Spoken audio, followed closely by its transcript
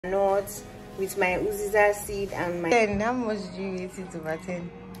nuts with my uziza seed and my 10. How much do you rate it over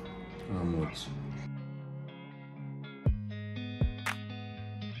 10? How much?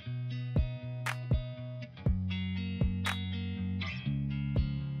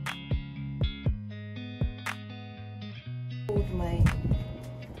 Hold my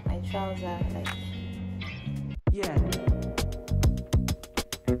trouser like, yeah.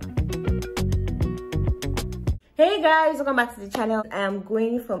 hey guys, welcome back to the channel. I am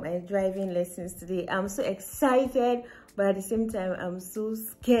going for my driving lessons today. I'm so excited, but at the same time I'm so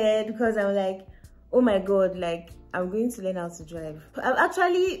scared because I'm like, oh my god, like I'm going to learn how to drive. I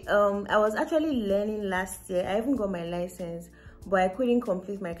was actually learning last year. I even got my license, but I couldn't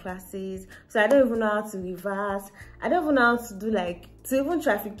complete my classes, so I don't even know how to reverse. I don't even know how to do to even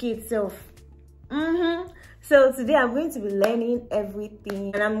trafficate itself. So today I'm going to be learning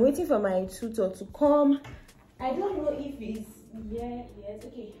everything, and I'm waiting for my tutor to come. I don't know if he's here yet.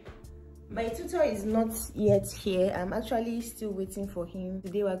 Okay, my tutor is not yet here. I'm actually still waiting for him.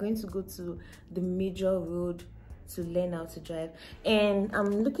 Today we're going to go to the major road to learn how to drive, and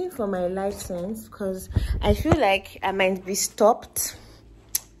I'm looking for my license because I feel like I might be stopped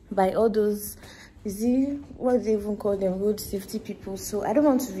by all those, what do they even call them, road safety people. So I don't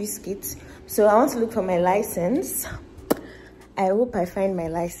want to risk it, so I want to look for my license. I hope I find my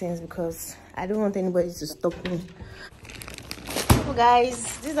license because I don't want anybody to stop me. So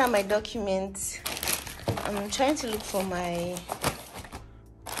guys, these are my documents. I'm trying to look for my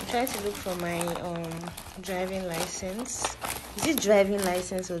driving license. Is it driving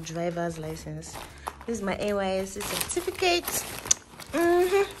license or driver's license? This is my NYSC certificate.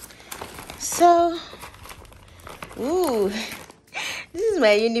 So, this is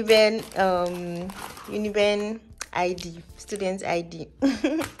my Uniben ID, student ID.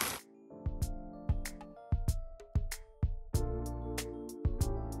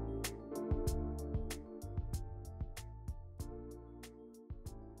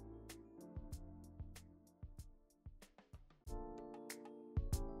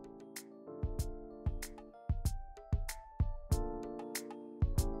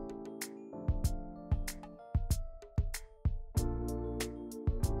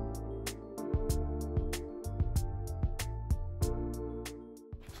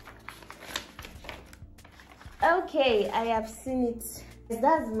 Okay, I have seen it.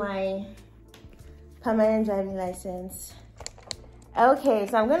 That's my permanent driving license. Okay,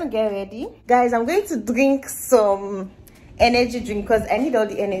 so I'm gonna get ready. Guys, I'm going to drink some energy drink because I need all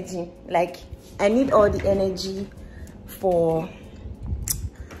the energy. Like, I need all the energy for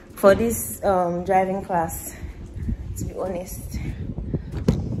this driving class, to be honest.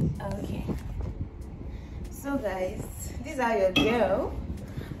 Okay. So guys, these are your girl.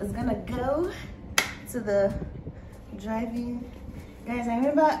 I was gonna go to the driving. Guys, I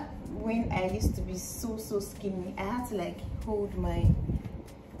remember when I used to be so skinny, I had to like hold my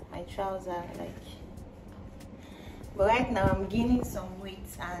trouser like, but right now I'm gaining some weight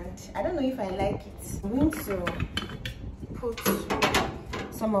and I don't know if I like it. I'm going to put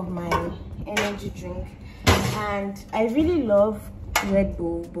some of my energy drink, and I really love Red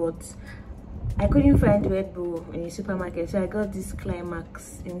Bull, but I couldn't find Red Bull in the supermarket, so I got this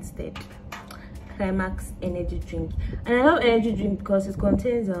Climax instead. Climax energy drink. And I love energy drink because it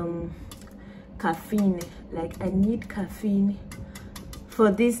contains caffeine. Like, I need caffeine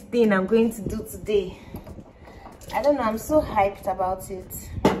for this thing I'm going to do today. I don't know, I'm so hyped about it.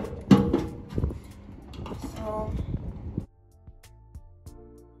 So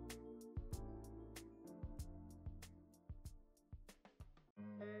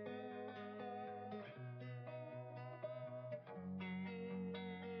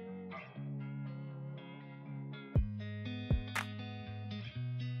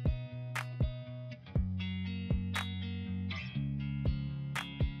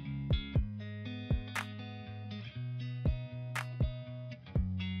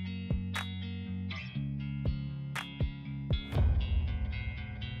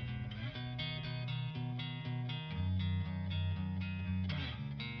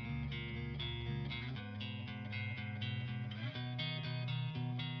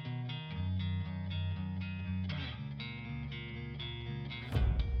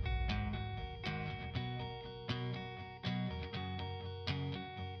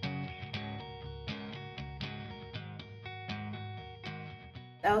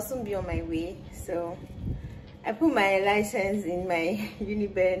I'll soon be on my way. So I put my license in my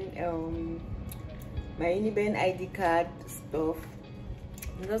Uniben ID card stuff.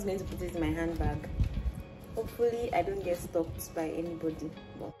 I'm just going to put it in my handbag. Hopefully I don't get stopped by anybody.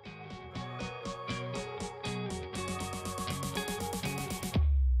 But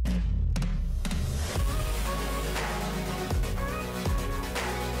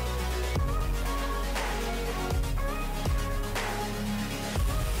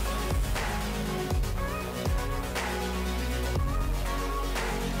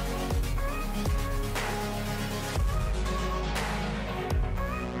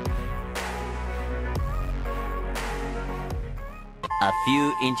A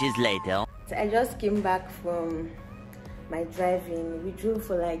few inches later. I just came back from my driving. We drove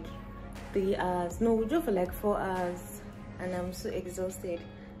for like 3 hours. No, we drove for like 4 hours, and I'm so exhausted.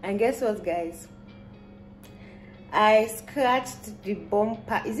 And guess what, guys? I scratched the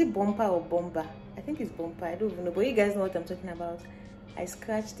bumper. Is it bumper or bumper? I think it's bumper. I don't even know, but you guys know what I'm talking about. I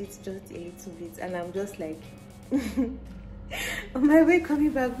scratched it just a little bit, and I'm just like on my way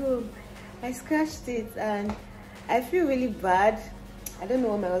coming back home, I scratched it, and I feel really bad. I don't know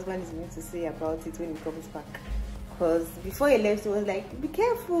what my husband is going to say about it when he comes back, because before he left he was like, be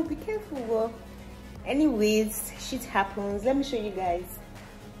careful, be careful. Well, anyways, shit happens. Let me show you guys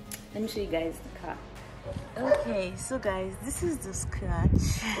the car. Okay, so guys, this is the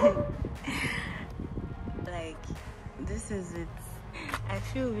scratch. Like, this is it. I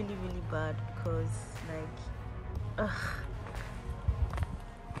feel really bad because like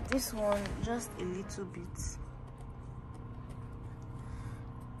this one just a little bit.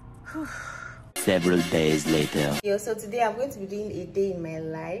 Several days later. Yo, so today I'm going to be doing a day in my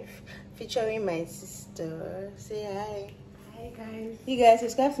life featuring my sister. Say hi. Hi guys. You guys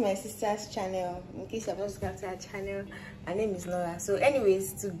subscribe to my sister's channel in case you have not subscribed to her channel. Her name is Nora. So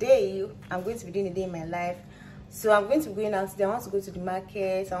anyways, today I'm going to be doing a day in my life. So I'm going to be going out today. I want to go to the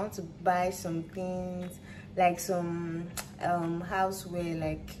market. I want to buy some things, like some houseware,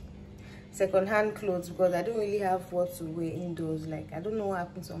 like second-hand clothes, because I don't really have what to wear indoors. Like, I don't know what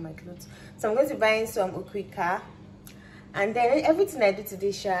happened to all my clothes. So I'm going to be buying some okrika, and then everything I do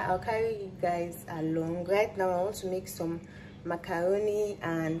today, I'll carry you guys along. Right now I want to make some macaroni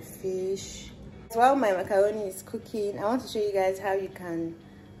and fish. So while my macaroni is cooking, I want to show you guys how you can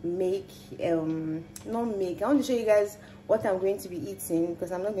make I want to show you guys what I'm going to be eating,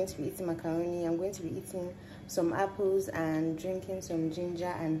 because I'm not going to be eating macaroni. I'm going to be eating some apples and drinking some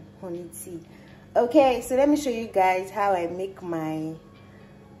ginger and honey tea. Okay, so let me show you guys how I make my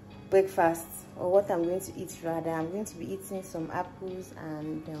breakfast, or what I'm going to eat rather. I'm going to be eating some apples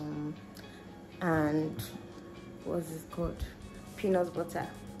and what's it called, peanut butter.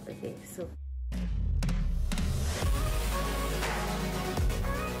 Okay, so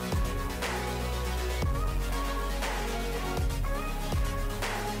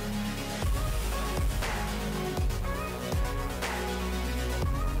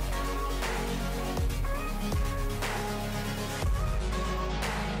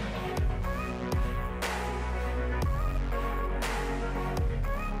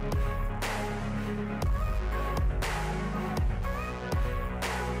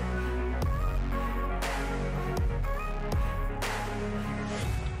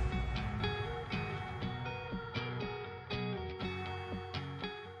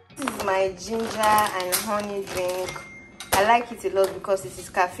my ginger and honey drink. I like it a lot because it is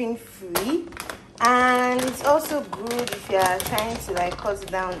caffeine free, and it's also good if you are trying to like cut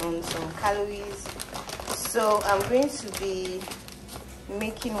down on some calories. So I'm going to be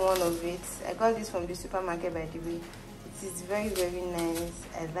making one of it. I got this from the supermarket, by the way. It is very nice.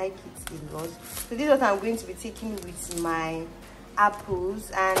 I like it a lot. So this is what I'm going to be taking with my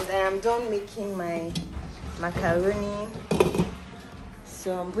apples, and I'm done making my macaroni.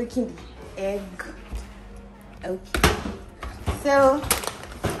 So I'm breaking the egg. Okay. So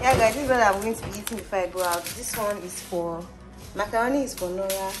yeah guys, this is what I'm going to be eating before I go out. This one is for macaroni, is for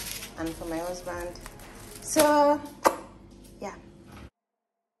Nora and for my husband. So yeah.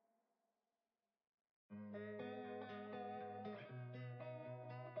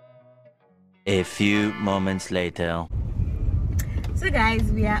 A few moments later. So guys,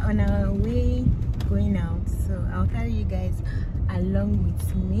 we are on our way going out. So I'll carry you guys along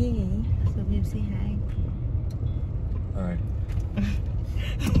with me. So babe, say hi. All right.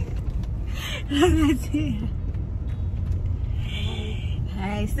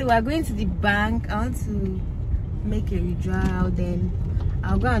 Hi. So we're going to the bank. I want to make a withdrawal, then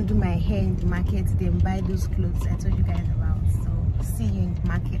I'll go and do my hair in the market, then buy those clothes I told you guys about. So see you in the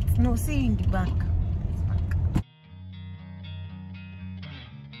market. No, see you in the bank.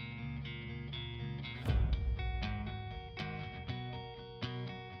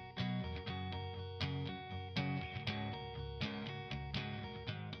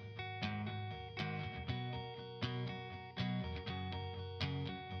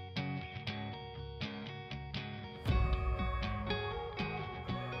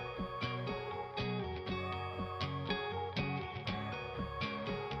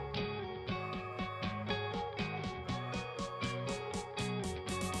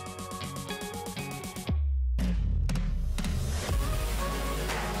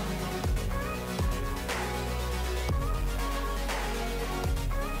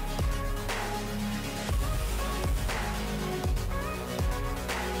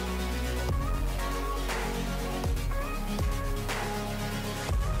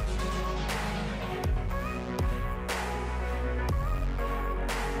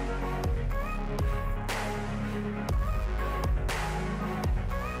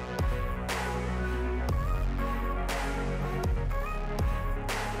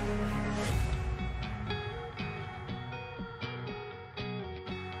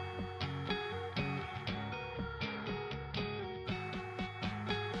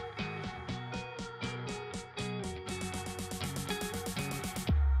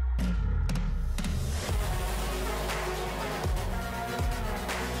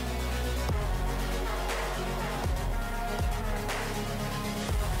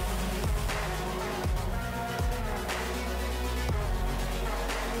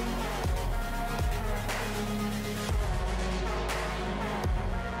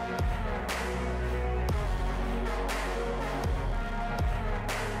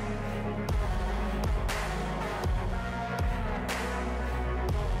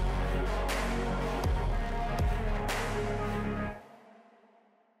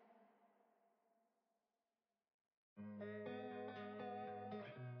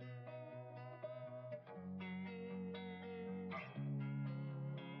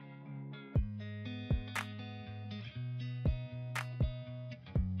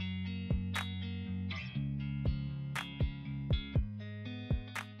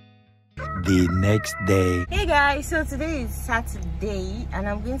 The next day. Hey guys, so today is Saturday and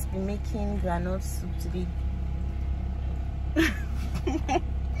I'm going to be making groundnut soup today.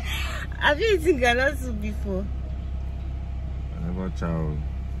 Have you eaten groundnut soup before? I never chow.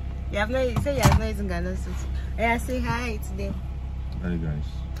 You have not. You say you have not eaten groundnut soup. Yeah, say hi today. Hi guys.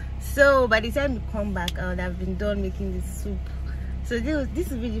 So by the time you come back, I would have been done making this soup. So this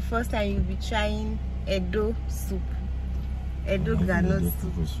will be the first time you'll be trying EDO soup. EDO groundnut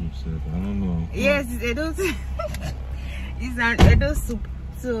soup. I don't know. Yes, it's EDO soup. It's an EDO soup.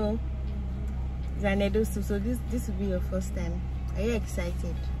 So it's an EDO soup. So this will be your first time. Are you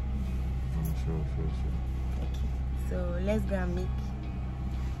excited? Sure. Okay. So let's go and make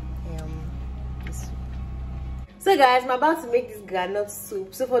the soup. So guys, I'm about to make this groundnut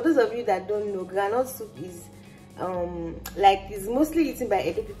soup. So for those of you that don't know, groundnut soup is like it's mostly eaten by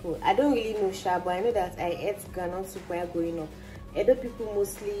Edo people. I don't really know Sha, but I know that I ate groundnut soup while growing up. Edo people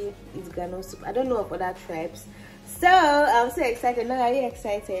mostly eat groundnut soup. I don't know of other tribes. So I'm so excited. Now, are you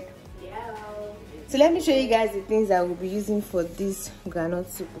excited? Yeah. So let me show you guys the things that we'll be using for this groundnut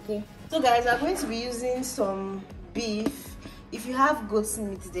soup, okay? So guys, I'm going to be using some beef. If you have goat's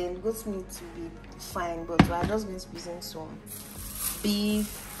meat, then goat's meat will be fine, but we're just going to be using some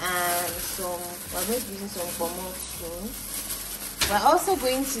beef and we're going to be using some pomon soon. We're also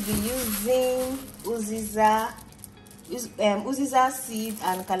going to be using uziza seed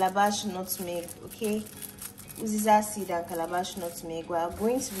and calabash nutmeg, okay? Uziza seed and calabash nutmeg. We're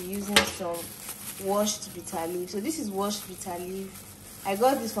going to be using some washed bitter leaf. So this is washed bitter leaf. I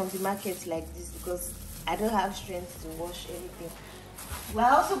got this from the market like this because I don't have strength to wash anything. We're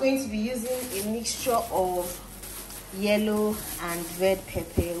also going to be using a mixture of yellow and red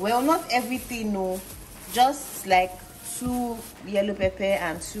pepper. Well, not everything, no, just like 2 yellow pepper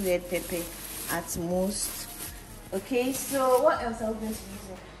and 2 red pepper at most. Okay, so what else are we going to be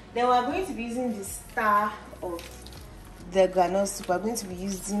using? Then we're going to be using the star of the groundnut soup. We're going to be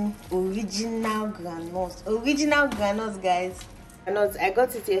using original groundnuts, guys. Groundnuts, I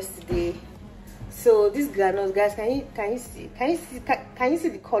got it yesterday. So this groundnut, guys, can you see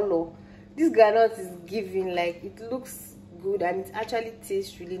the color? This groundnut is giving, like, it looks good and it actually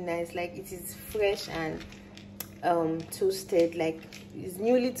tastes really nice. Like, it is fresh and toasted, like it's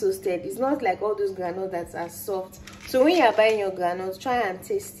newly toasted. It's not like all those groundnuts that are soft. So when you are buying your groundnuts, try and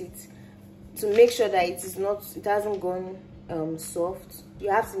taste it to make sure that it hasn't gone soft. You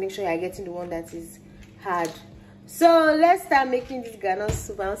have to make sure you are getting the one that is hard. So let's start making this groundnut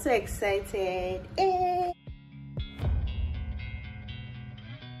soup. I'm so excited.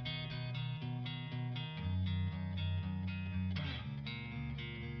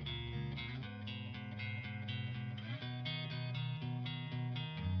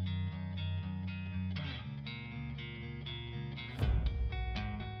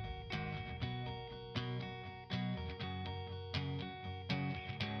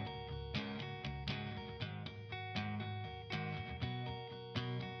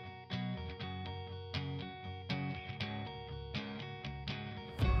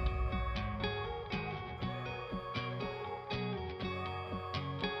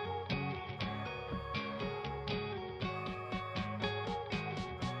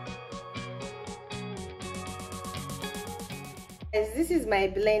 This is my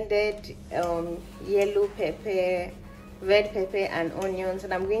blended yellow pepper, red pepper and onions,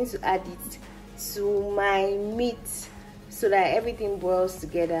 and I'm going to add it to my meat so that everything boils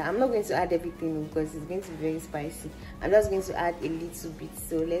together. I'm not going to add everything because it's going to be very spicy. I'm just going to add a little bit.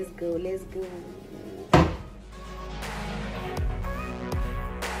 So let's go.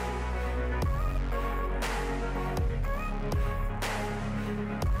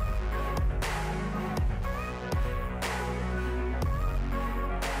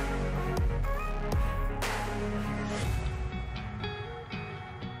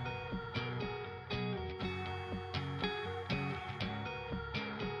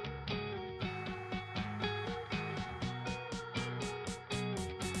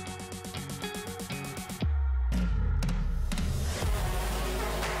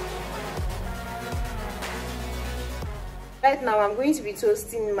 Right now, I'm going to be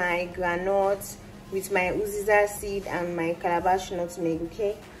toasting my groundnut with my uziza seed and my calabash nutmeg,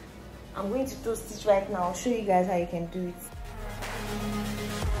 okay? I'm going to toast it right now. I'll show you guys how you can do it.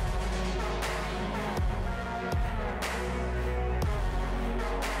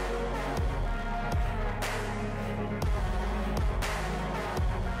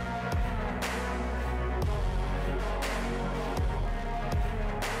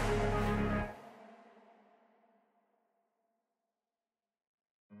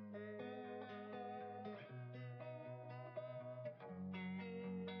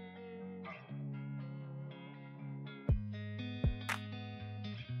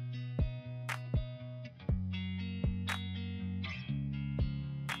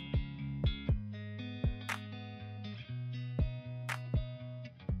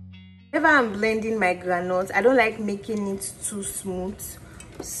 whenever I'm blending my groundnut, I don't like making it too smooth,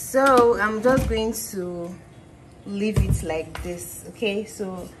 so I'm just going to leave it like this. Okay,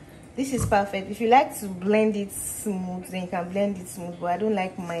 so this is perfect. If you like to blend it smooth, then you can blend it smooth, but I don't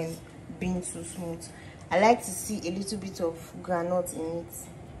like mine being too smooth. I like to see a little bit of groundnut in it.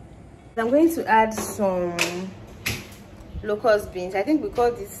 I'm going to add some locust beans. I think we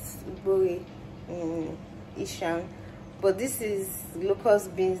call this bore in Ishan, but this is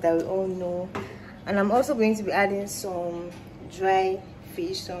locust beans that we all know. And I'm also going to be adding some dry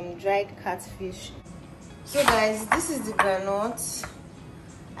fish, some dried catfish. So guys, this is the groundnut.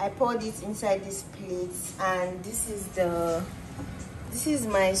 I poured it inside this plate, and this is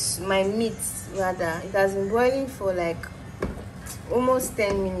my meat. Rather, it has been boiling for like almost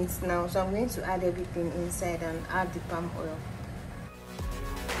 10 minutes now, so I'm going to add everything inside and add the palm oil.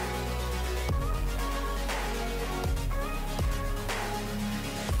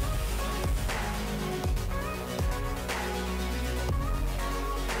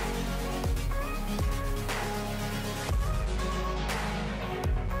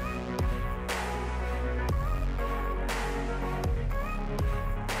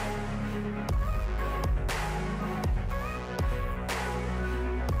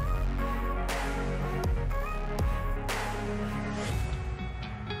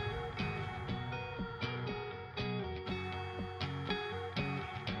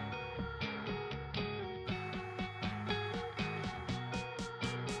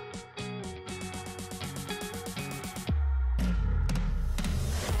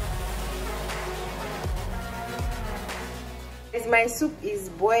 As my soup is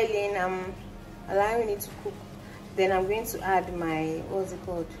boiling, I'm allowing it to cook. Then I'm going to add my, what's it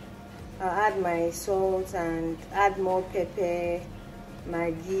called? I'll add my salt and add more pepper,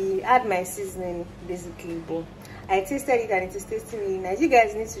 maggi, add my seasoning basically. But I tasted it and it is tasting really nice. You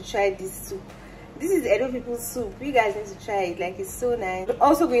guys need to try this soup. This is Edo people's soup. You guys need to try it. Like, it's so nice. I'm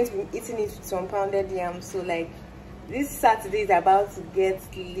also going to be eating it with some pounded yam. So like, this Saturday is about to get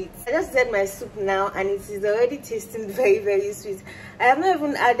lit. I just said my soup now and it is already tasting very, very sweet. I have not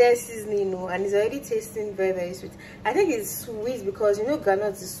even added seasoning, no, and it's already tasting very, very sweet. I think it's sweet because, you know,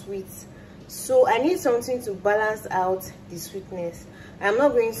 groundnut is sweet, so I need something to balance out the sweetness. I'm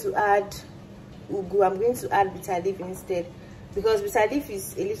not going to add ugu. I'm going to add bitter leaf instead, because bitter leaf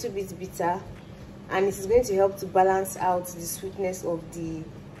is a little bit bitter and it is going to help to balance out the sweetness of the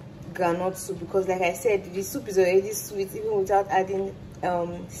groundnut soup. Because like I said, the soup is already sweet even without adding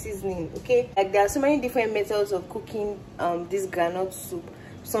seasoning. Okay, like there are so many different methods of cooking this groundnut soup.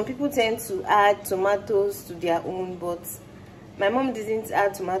 Some people tend to add tomatoes to their own, but my mom didn't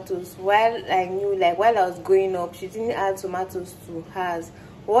add tomatoes. While I knew, like while I was growing up, she didn't add tomatoes to hers.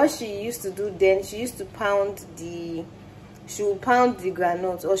 What she used to do then, she used to pound the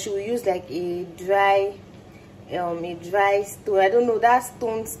groundnut, or she would use like a dry stone, I don't know, that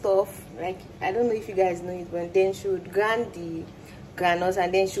stone stuff, like I don't know if you guys know it, but then she would grind the groundnuts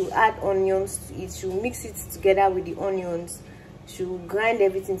and then she would add onions to it. She would mix it together with the onions. She would grind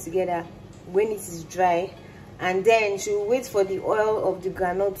everything together when it is dry, and then she will wait for the oil of the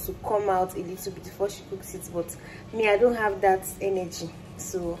groundnut to come out a little bit before she cooks it. But me, I don't have that energy,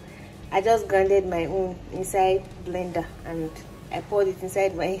 so I just grinded my own inside blender and I poured it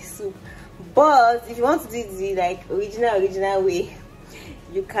inside my soup. But if you want to do it the like original way,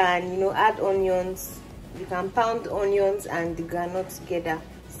 you can, you know, add onions. You can pound onions and the groundnut together.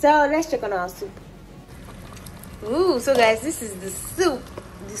 So let's check on our soup. Ooh, so guys, this is the soup.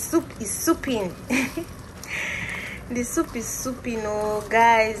 The soup is souping. The soup is souping. Oh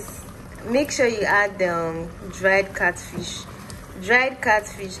guys, make sure you add dried catfish. Dried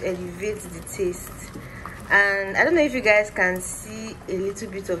catfish elevates the taste. And I don't know if you guys can see a little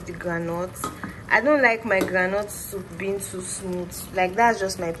bit of the groundnut. I don't like my groundnut soup being too smooth. Like, that's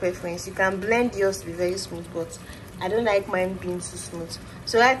just my preference. You can blend yours to be very smooth, but I don't like mine being too smooth.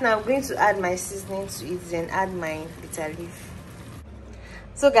 So right now I'm going to add my seasoning to it, then add my bitter leaf.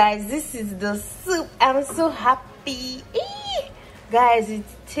 So guys, this is the soup. I'm so happy. Guys, it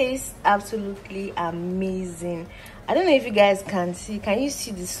tastes absolutely amazing. I don't know if you guys can see. Can you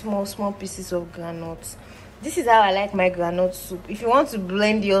see the small pieces of groundnut? This is how I like my groundnut soup. If you want to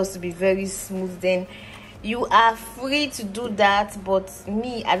blend yours to be very smooth, then you are free to do that. But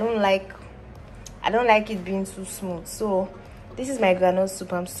me, I don't like it being too smooth. So this is my groundnut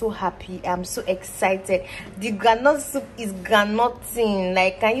soup. I'm so happy. I'm so excited. The groundnut soup is groundnutting.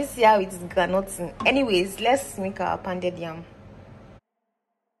 Like, can you see how it is groundnutting? Anyways, let's make our pounded yam.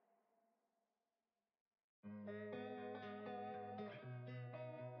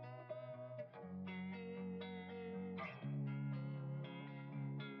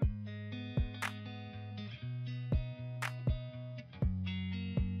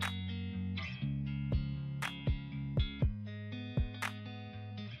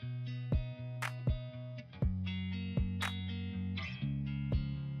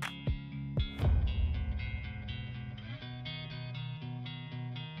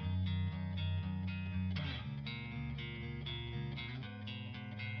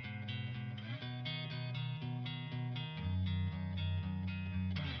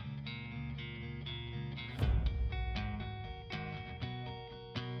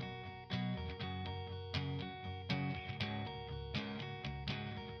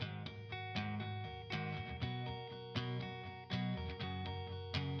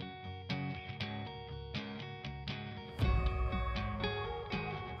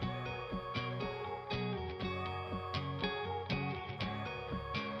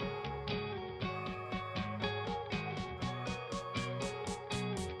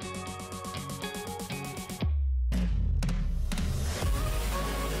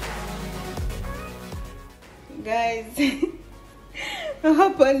 Guys,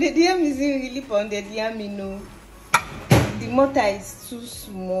 pounded yam isn't really pounded yam, you know. The mortar is too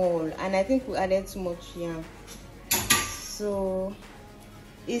small and I think we added too much yam. So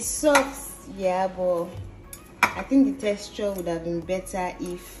it's soft, yeah, but I think the texture would have been better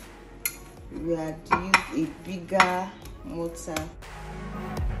if we had used a bigger mortar.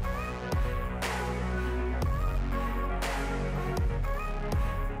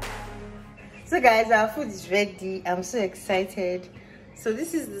 So guys, our food is ready. I'm so excited. So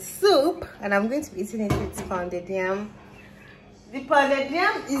this is the soup and I'm going to be eating it with pounded yam. The pounded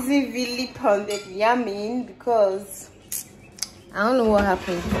yam isn't really pounded yamming because I don't know what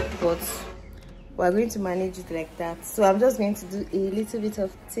happened, but we're going to manage it like that. So I'm just going to do a little bit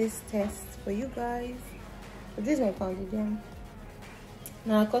of taste test for you guys. But this is my pounded yam.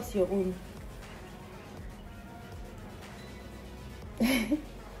 Now cut your own.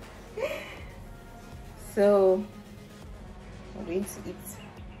 So I'm going to eat.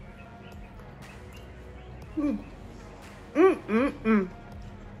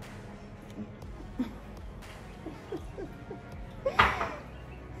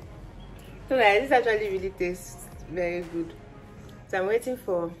 So guys, this actually really tastes very good. So I'm waiting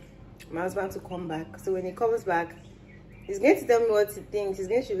for my husband to come back. So when he comes back, he's going to tell me what he thinks. He's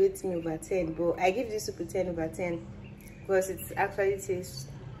going to rate me over 10, but I give this soup a 10 over 10 because it actually tastes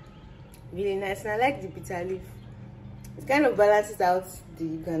really nice, and I like the bitter leaf. It kind of balances out the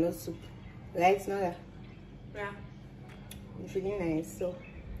groundnut soup, right, Nora? Yeah, it's really nice. So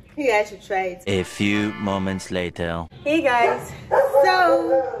you guys should try it. A few moments later. Hey guys,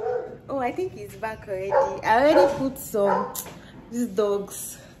 so I think he's back already. I already put some, these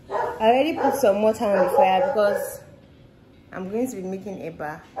dogs, I already put some water on the fire because I'm going to be making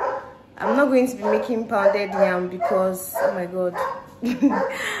eba. I'm not going to be making pounded yam because, oh my god,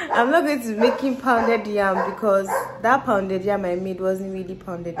 I'm not going to be making pounded yam because that pounded yam I made wasn't really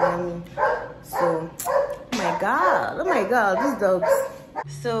pounded yam. So, oh my god, these dogs.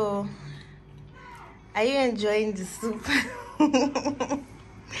 So, are you enjoying the soup?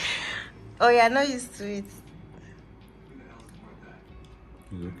 Oh, you're not used to it.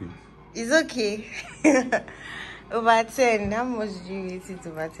 It's okay. It's okay. Over 10. How much do you rate it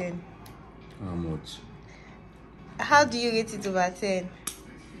over 10? How much? How do you rate it over 10?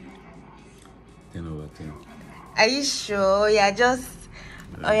 10 over 10. Are you sure? You're just,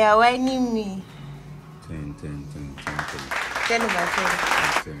 or you're whining me? 10 10 over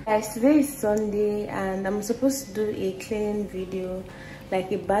 10. Guys, today is Sunday and I'm supposed to do a cleaning video,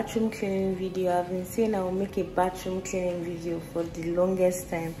 like a bathroom cleaning video. I've been saying I will make a bathroom cleaning video for the longest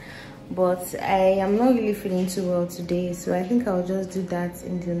time, but I am not really feeling too well today, so I think I'll just do that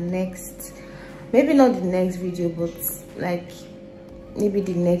in the next, maybe not the next video, but like maybe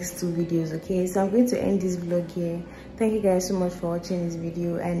the next 2 videos. Okay, so I'm going to end this vlog here. Thank you guys so much for watching this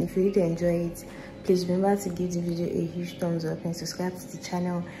video, and if you did enjoy it, please remember to give the video a huge thumbs up and subscribe to the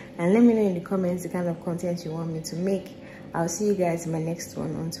channel, and let me know in the comments the kind of content you want me to make. I'll see you guys in my next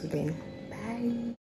one. Until then, bye.